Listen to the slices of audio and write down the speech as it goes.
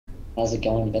How's it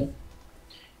going, Ben?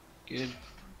 Good.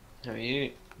 How are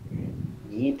you?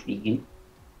 Yeah, pretty good.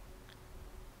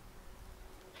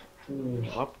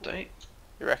 Update?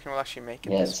 You reckon we'll actually make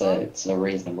it Yeah, this far? it's a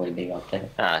reasonably big update.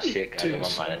 Ah shit, guys, I'm on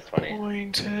minus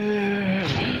 20.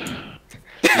 Disappointed.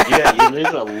 You lose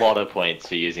a lot of points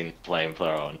for using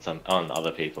flamethrower on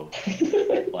other people.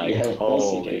 Like, Yeah, of course you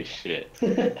holy do. shit.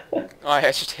 Oh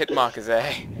yeah, just hit markers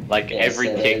A. Like, Yeah, every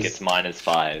so tick there's- it's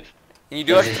 -5. And you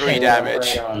do have There's a 3 kill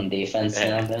damage. operator on defense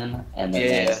Yeah. now, Ben, and then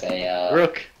Yeah. there's a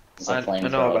Rook! there's a I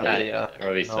flamethrower. know about that. the,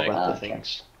 Robbie know Snake. about the Okay.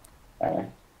 things.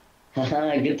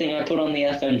 Good thing I put on the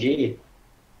FMG.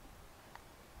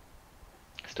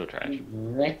 Still trash.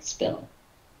 Red spell.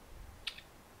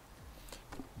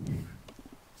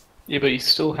 Yeah, but you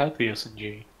still have the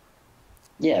SMG.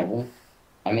 Yeah, well,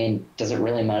 I mean, does it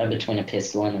really matter between a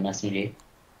pistol and an SMG?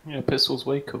 Yeah, pistol's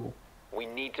way cool. We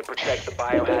need to protect the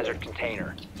biohazard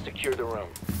container. Secure the room.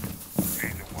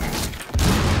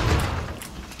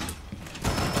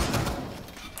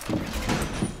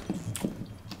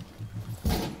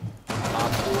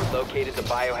 Op 4 located the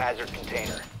biohazard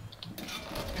container.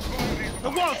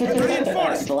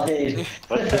 Blade.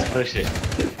 Let's just push it.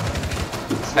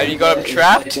 Have you got him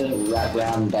trapped? It's like a wrap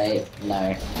round bait.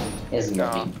 No, he hasn't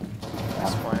got No. me.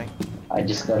 Disappointing. I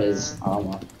just got his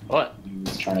armor. What?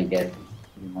 He's trying to get.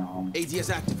 AD is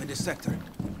active in this sector.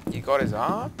 You got his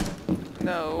arm?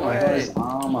 No I got way. his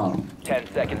armor.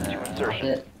 10 seconds to Drop insertion.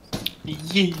 it.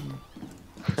 Yeah.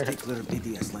 Stay clear of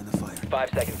ADS line of fire. 5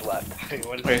 seconds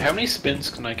left. Wait, how many spins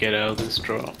can I get out of this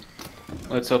drop?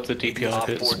 Let's up the DPI Op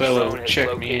hit. 4 Spello, drone has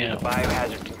check me located out. the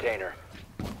biohazard container.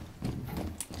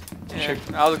 Yeah,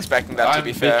 I was expecting that to I'm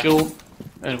be fair. Vigil,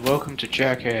 and welcome to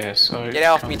Jackass. Get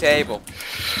off me table.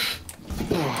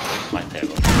 My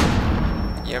table.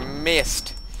 You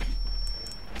missed.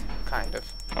 Kind of.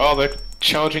 Oh, they're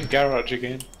charging garage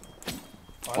again.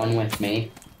 One with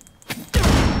me.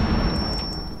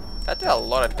 That did a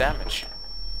lot of damage.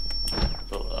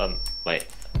 Wait.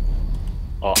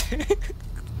 Oh.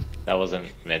 That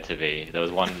wasn't meant to be. There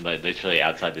was one like literally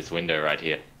outside this window right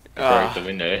here. It broke the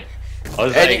window. I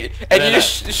was like, And you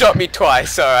just shot me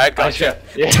twice, alright, gotcha.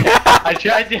 I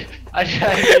tried to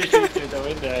shoot through the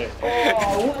window.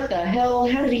 Oh, what the hell?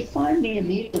 How did he find me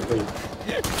immediately?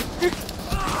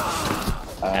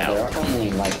 They're up on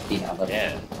the, like, the other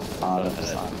Yeah. part of the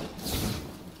side.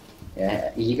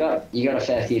 Yeah, you got a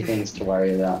fair few things to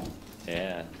worry about,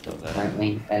 Yeah. Still there.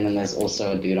 apparently. And then there's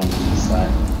also a dude on the other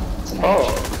side. It's an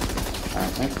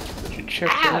apparently. Did you check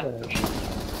that out?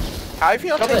 How have you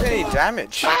not taken any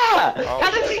damage? Ah! Oh.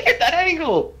 How did he get that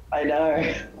angle? I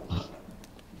know.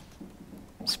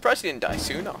 I'm surprised you didn't die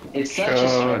sooner. It's such a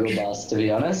struggle bus, to be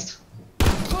honest.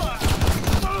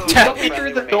 He got me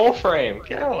through the door frame.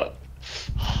 Get out.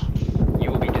 You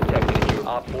will be detected if your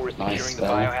Op 4 is Nice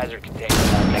securing the spell. biohazard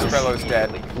container. Spello's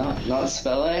dead. Not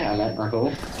Spelle, I meant Rahul.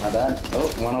 My bad. Oh,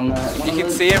 one on the. One You on can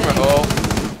the... see him,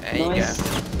 Rahul. There you Nice.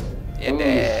 go. You're Ooh.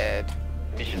 dead.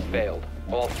 Mission failed.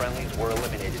 All friendlies were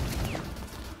eliminated.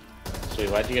 Sweet,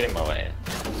 why'd you get in my way?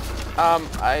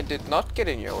 I did not get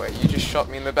in your way. You just shot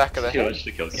me in the back of the You head. watched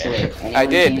the kill Sweet. game. Anyone I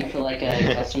did. keen for like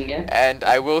a custom game? And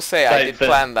I will say, I Wait, did but-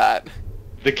 plan that.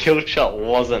 The kill shot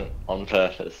wasn't on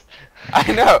purpose.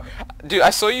 I know. Dude,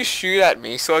 I saw you shoot at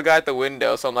me, saw a guy at the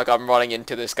window, so I'm like, I'm running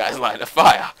into this guy's line of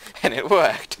fire. And it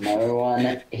worked. No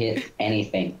one hit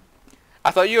anything.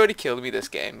 I thought you already killed me this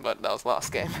game, but that was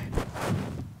last game.